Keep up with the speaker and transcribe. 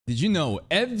Did you know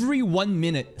every 1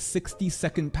 minute,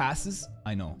 60-second passes?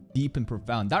 I know, deep and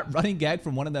profound. That running gag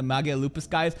from one of the MAGIA LUPUS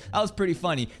guys, that was pretty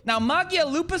funny. Now, MAGIA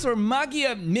LUPUS or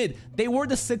MAGIA mid, they were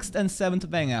the 6th and 7th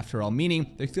Vang after all,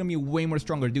 meaning there's gonna be way more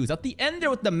stronger dudes. At the end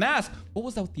there with the mask, what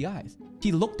was that with the eyes?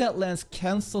 He looked at Lance,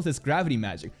 cancels his gravity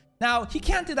magic. Now, he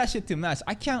can't do that shit to Mash.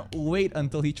 I can't wait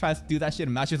until he tries to do that shit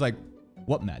and Mash is like,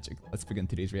 what magic? Let's begin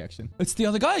today's reaction. It's the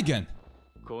other guy again.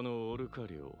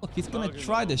 Look, he's gonna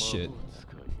try this shit.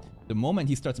 The moment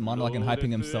he starts monologuing and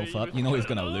hyping himself up, you know he's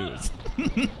gonna lose.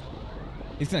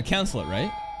 He's gonna cancel it,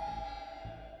 right?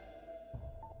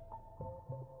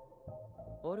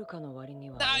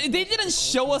 Now, they didn't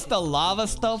show us the lava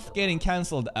stuff getting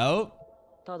cancelled out.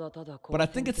 But I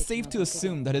think it's safe to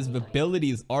assume that his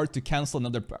abilities are to cancel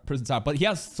another person's power. But he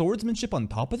has swordsmanship on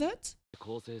top of that?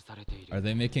 Are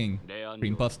they making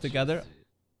cream puffs together?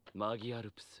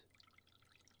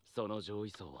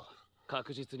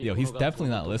 Yo, he's definitely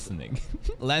not listening.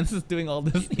 Lance is doing all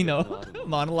this, you know,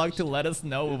 monologue to let us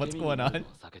know what's going on.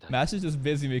 Mash is just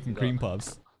busy making cream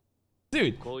puffs.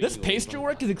 Dude, this pastry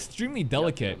work is extremely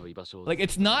delicate. Like,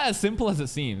 it's not as simple as it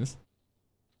seems.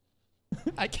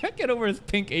 I can't get over his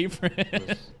pink apron.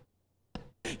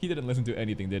 He didn't listen to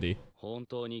anything, did he?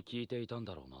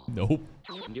 Nope.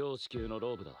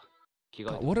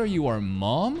 God, what are you, our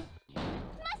mom?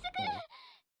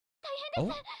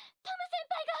 Oh?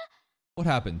 What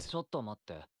happened?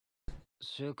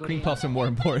 Cream puffs are more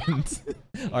important.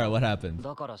 Alright, what happened?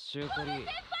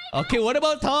 Okay, what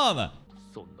about Tom?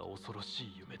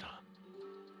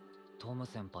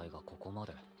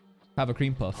 Have a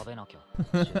cream puff.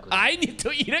 I need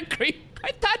to eat a cream.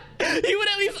 I thought he would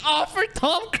at least offer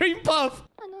Tom cream puff.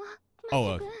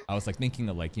 Oh, I was like thinking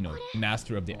of like, you know,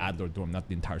 master of the Adler dorm, not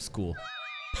the entire school.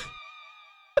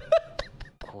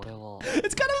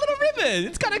 It's got a little ribbon.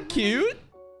 It's kind of cute.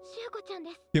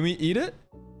 Can we eat it?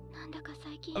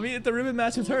 I mean, the ribbon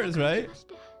matches hers, right?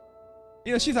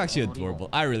 You know, she's actually adorable.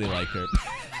 I really like her.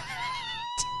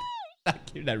 That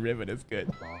cute. That ribbon is good.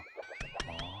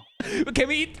 But can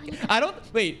we eat? I don't.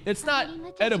 Wait, it's not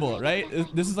edible, right?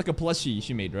 This is like a plushie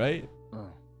she made, right?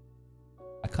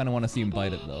 I kind of want to see him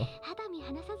bite it though.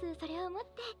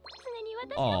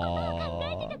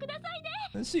 Aww.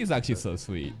 She's actually so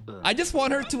sweet. I just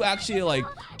want her to actually like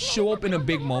show up in a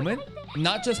big moment,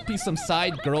 not just be some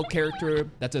side girl character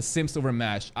that's a simps over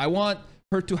Mash. I want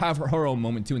her to have her own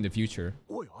moment too in the future.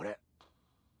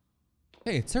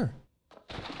 Hey, it's her.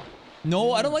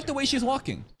 No, I don't like the way she's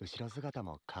walking.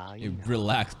 Hey,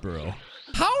 relax, bro.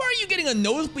 How are you getting a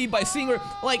nosebleed by seeing her?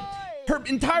 Like, her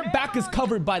entire back is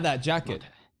covered by that jacket.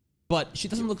 But she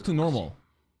doesn't look too normal.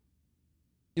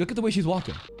 You look at the way she's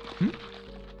walking. Hmm?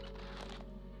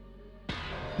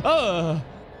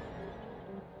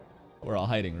 We're all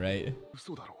hiding, right?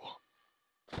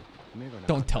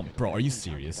 Don't tell me, bro. Are you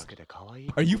serious?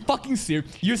 Are you fucking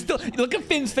serious? You're still... Look at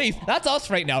Finn's face. That's us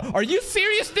right now. Are you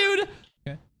serious, dude?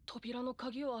 Okay.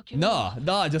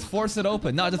 No, just force it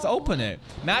open. No, just open it.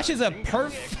 Mash is a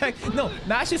perfect... No,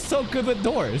 Mash is so good with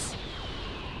doors.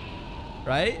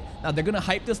 Right? Now they're gonna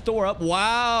hype this door up.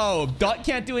 Wow! Dot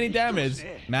can't do any damage.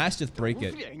 Mash, just break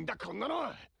it.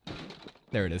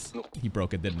 There it is. He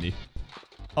broke it, didn't he?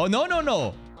 Oh, no, no,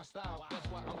 no.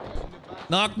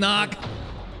 Knock, knock.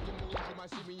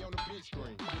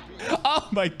 Oh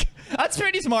my god. That's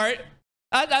pretty smart.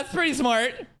 That's pretty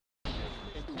smart.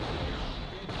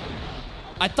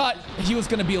 I thought he was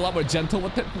gonna be a lot more gentle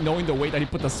with it, knowing the weight that he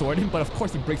put the sword in, but of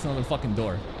course he breaks another fucking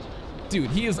door.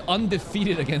 Dude, he is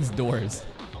undefeated against doors.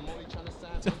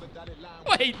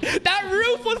 Wait, that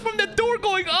roof was from the door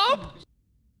going up?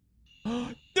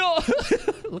 No.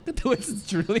 Look at the way it's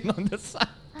drilling on the side.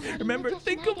 Remember,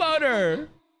 think about her.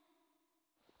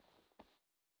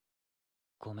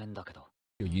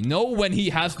 You know when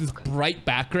he has this bright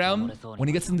background, when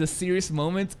he gets into serious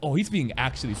moments, oh, he's being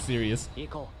actually serious.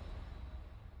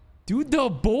 Dude, the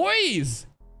boys!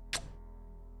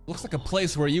 Looks like a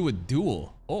place where you would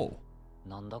duel. Oh.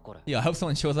 Yeah, I hope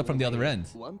someone shows up from the other end.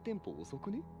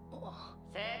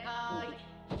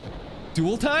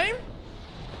 Duel time?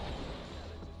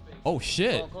 Oh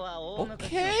shit.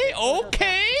 Okay,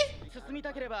 okay.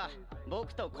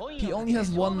 He only has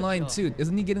one line too.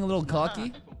 Isn't he getting a little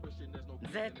cocky?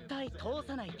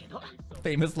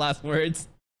 Famous last words.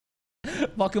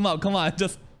 Fuck him up, come on,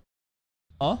 just...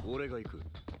 Huh?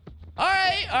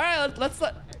 Alright, let's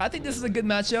I think this is a good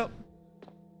matchup.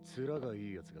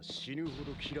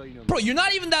 Bro, you're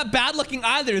not even that bad looking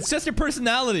either. It's just your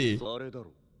personality.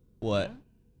 What?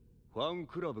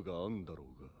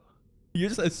 You're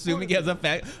just assuming he has a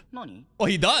fan. Oh,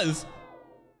 he does.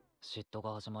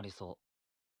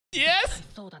 Yes.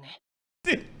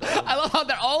 Dude, I love how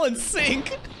they're all in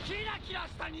sync.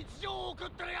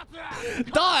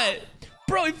 Dot!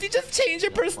 Bro, if you just change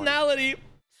your personality...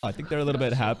 Oh, I think they're a little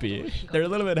bit happy. They're a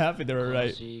little bit happy they were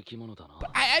right. But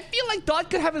I feel like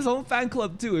Dot could have his own fan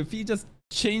club too if he just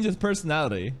changed his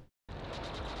personality.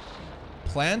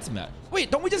 Plants match.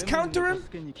 Wait, don't we just counter him?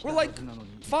 We're like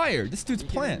fire. This dude's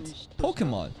plant.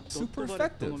 Pokemon. Super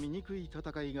effective.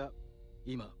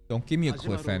 Don't give me a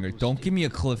cliffhanger. Don't give me a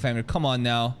cliffhanger. Come on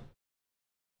now.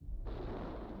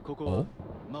 Oh.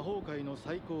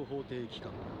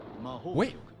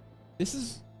 Wait. This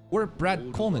is where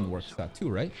Brad Coleman works at too,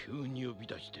 right?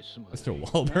 Mr.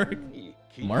 Wahlberg?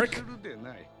 Mark?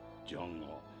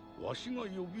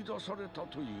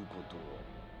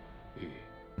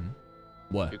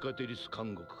 What?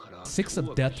 6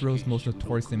 of death row's most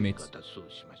notorious inmates.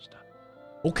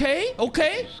 Okay,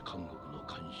 okay.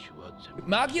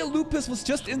 Magia Lupus was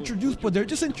just introduced, but they're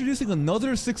just introducing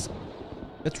another 6.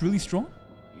 That's really strong.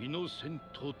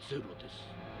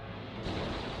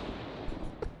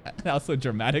 That was so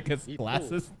dramatic. His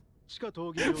glasses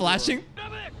flashing.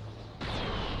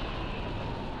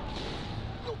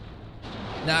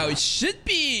 Now it should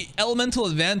be elemental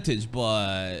advantage,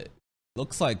 but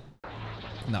looks like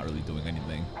not really doing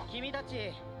anything.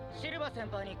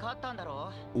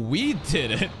 We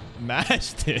did it.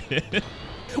 Mash did it.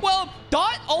 Well,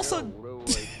 Dot also...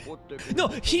 No,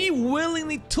 he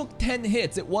willingly took 10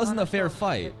 hits. It wasn't a fair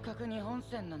fight.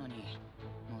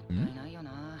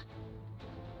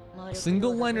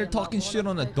 Single liner talking shit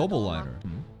on a double liner.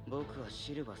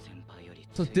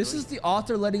 So this is the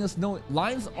author letting us know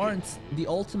lines aren't the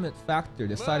ultimate factor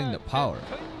deciding the power.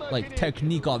 Like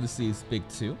technique obviously is big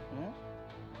too.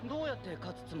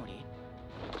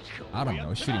 I don't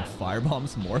know, shooting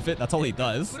firebombs, morph it, that's all he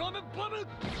does.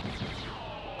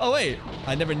 Oh wait,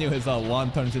 I never knew his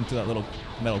wand turns into that little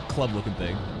metal club looking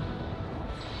thing.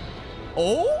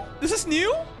 Oh, this is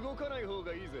new?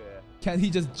 Can't he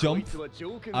just jump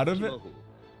out of it?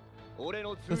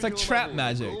 It's like trap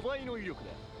magic.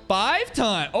 5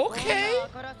 times, okay.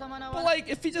 But like,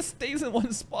 if he just stays in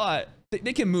one spot,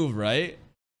 they can move, right?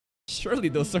 Surely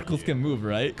those circles can move,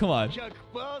 right? Come on.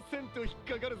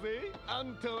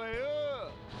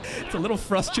 It's a little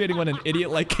frustrating when an idiot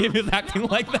like him is acting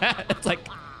like that. It's like,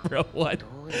 bro, what?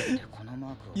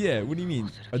 Yeah, what do you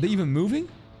mean? Are they even moving?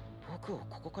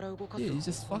 Yeah, you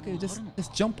just fucking just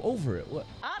jump over it. What?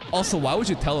 Also, why would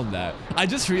you tell him that? I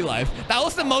just realized that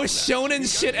was the most shonen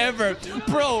shit ever.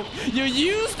 Bro, you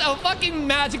used a fucking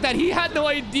magic that he had no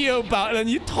idea about and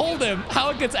you told him how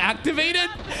it gets activated?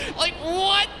 Like,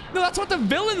 what? No, that's what the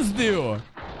villains do.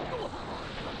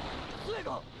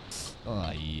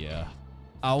 Oh, yeah.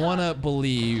 I want to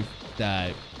believe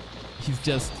that he's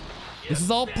just... This is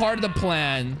all part of the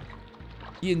plan.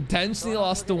 He intentionally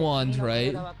lost the wand,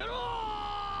 right?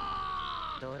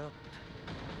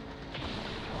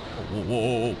 Whoa,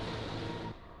 whoa,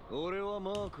 whoa.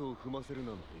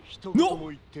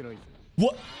 No!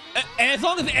 What? As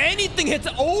long as anything hits...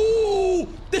 Oh!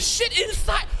 The shit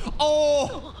inside...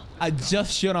 Oh! I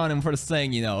just shit on him for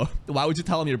saying, you know, why would you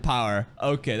tell him your power?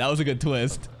 Okay, that was a good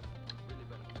twist.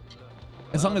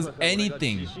 As long as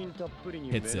anything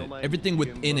hits it, everything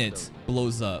within it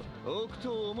blows up.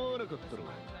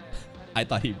 I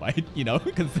thought he might, you know,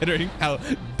 considering how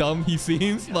dumb he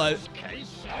seems, but...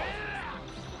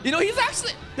 You know, he's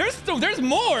actually... There's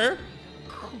more!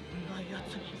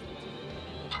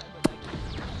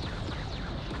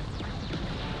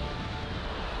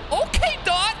 Okay,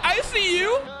 Dot, I see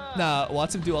you! Nah,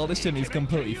 watch him do all this shit and he's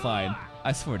completely fine.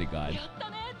 I swear to God.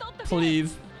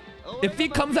 Please. If he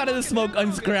comes out of the smoke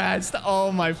unscratched,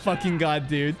 oh my fucking God,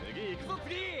 dude.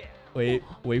 Wait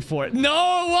for it.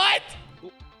 No, what?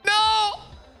 No!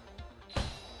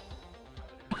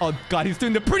 Oh God, he's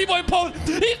doing the pretty boy pose.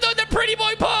 He's doing the pretty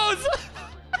boy pose.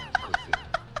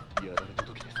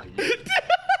 He's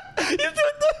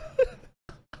doing the...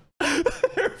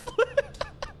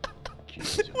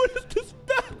 What is this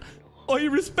back? Oh, he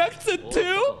respects it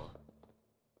too?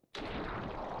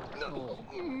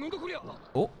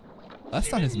 Oh,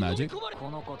 that's not his magic.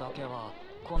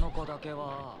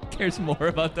 Cares more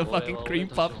about the fucking cream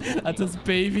puff. That's his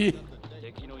baby.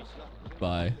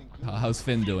 Bye. How's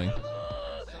Finn doing?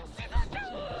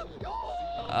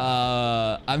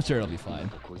 I'm sure it'll be fine.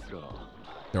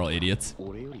 They're all idiots.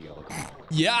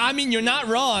 Yeah, I mean, you're not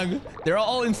wrong. They're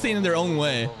all insane in their own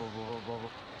way.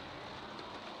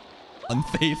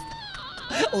 Unfazed.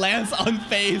 Lance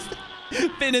unfazed.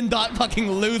 Finn and Dot fucking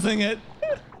losing it.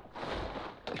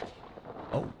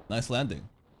 Oh, nice landing.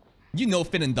 You know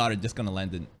Finn and Dot are just gonna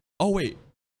land in... Oh, wait.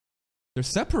 They're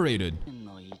separated.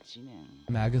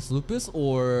 Magus Lupus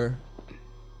or...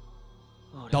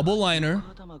 Double liner.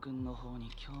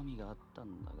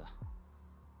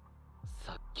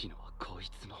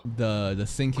 The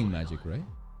sinking magic, right?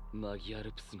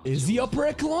 Is he upper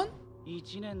echelon?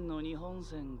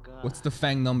 What's the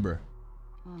Fang number?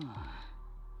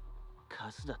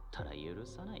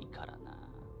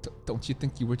 Don't you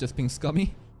think you were just being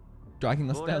scummy? Dragging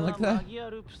us down like that?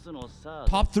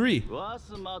 Top 3.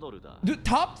 Dude,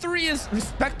 top 3 is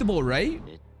respectable, right?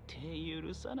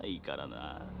 Dude,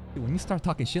 when you start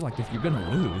talking shit like this, you're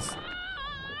gonna lose.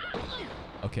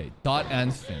 Okay, Dot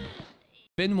and Finn.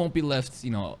 Finn won't be left, you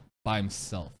know, by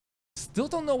himself. Still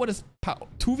don't know what his power.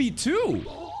 2v2!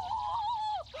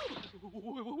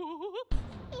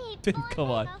 Finn, come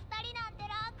on.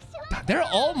 They're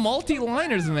all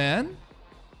multi-liners, man.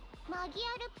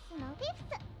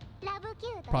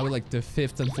 Probably like the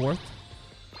 5th and 4th.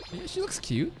 Yeah, she looks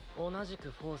cute.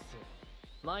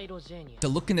 The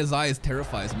look in his eyes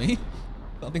terrifies me.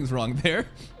 Something's wrong there.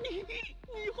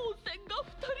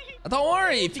 Don't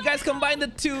worry, if you guys combine the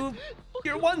two,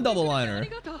 you're one double liner.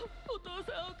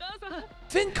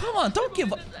 Finn, come on, don't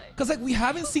give up. Because like we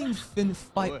haven't seen Finn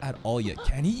fight at all yet.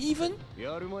 Can he even?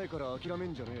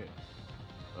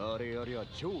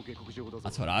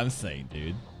 That's what I'm saying,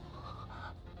 dude.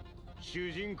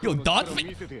 Yo, Dot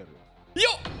Finn. Yo,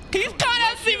 he's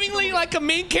kind of seemingly like a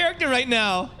main character right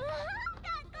now.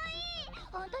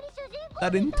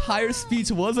 That entire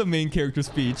speech was a main character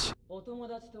speech.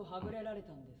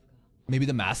 Maybe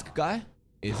the mask guy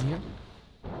is here.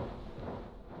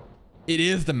 It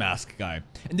is the mask guy,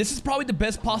 and this is probably the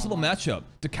best possible matchup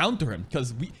to counter him.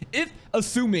 Because if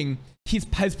assuming his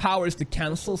power is to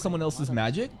cancel someone else's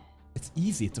magic, it's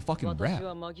easy. It's a fucking rap.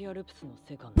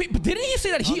 Wait, but didn't he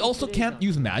say that he also can't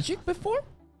use magic before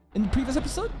in the previous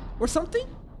episode or something?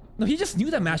 No, he just knew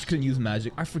that Mash couldn't use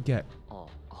magic. I forget.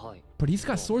 But he's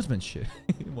got swordsmanship.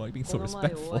 Why are you being so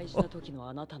respectful?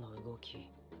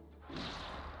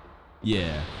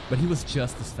 Yeah, but he was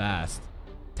just as fast.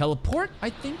 Teleport, I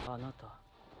think?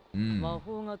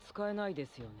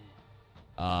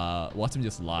 Watch him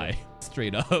just lie.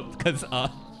 Straight up. Because,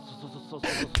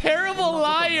 terrible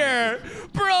liar!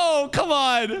 Bro, come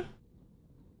on!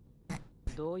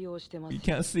 You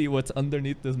can't see what's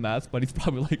underneath this mask, but he's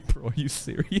probably like, bro, are you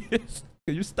serious?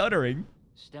 You're stuttering.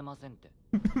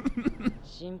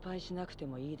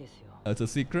 That's a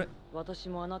secret?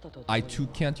 I too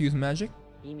can't use magic?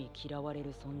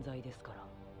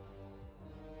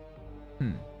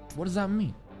 What does that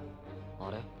mean?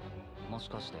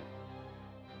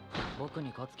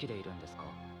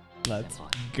 Let's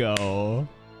go.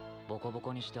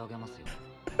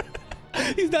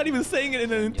 He's not even saying it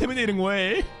in an intimidating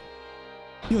way.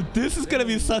 Yo, this is gonna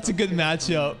be such a good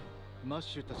matchup.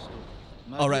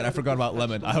 Alright, I forgot about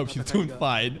Lemon. I hope she's doing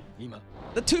fine.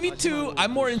 The 2v2,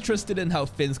 I'm more interested in how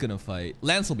Finn's gonna fight.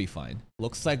 Lance will be fine.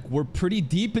 Looks like we're pretty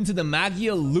deep into the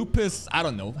MAGIA LUPUS, I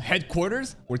don't know,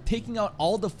 headquarters. We're taking out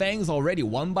all the Fangs already,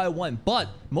 one by one. But,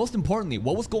 most importantly,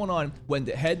 what was going on when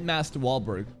the Headmaster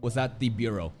Wahlberg was at the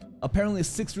Bureau? Apparently,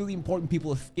 6 really important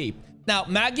people escaped. Now,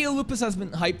 MAGIA LUPUS has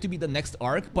been hyped to be the next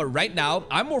arc, but right now,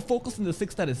 I'm more focused on the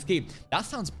 6 that escaped. That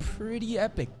sounds pretty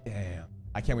epic. Damn.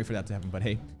 I can't wait for that to happen. But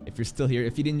hey, if you're still here,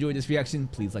 if you did enjoy this reaction,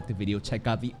 please like the video. Check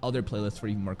out the other playlist for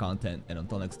even more content. And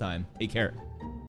until next time, take care.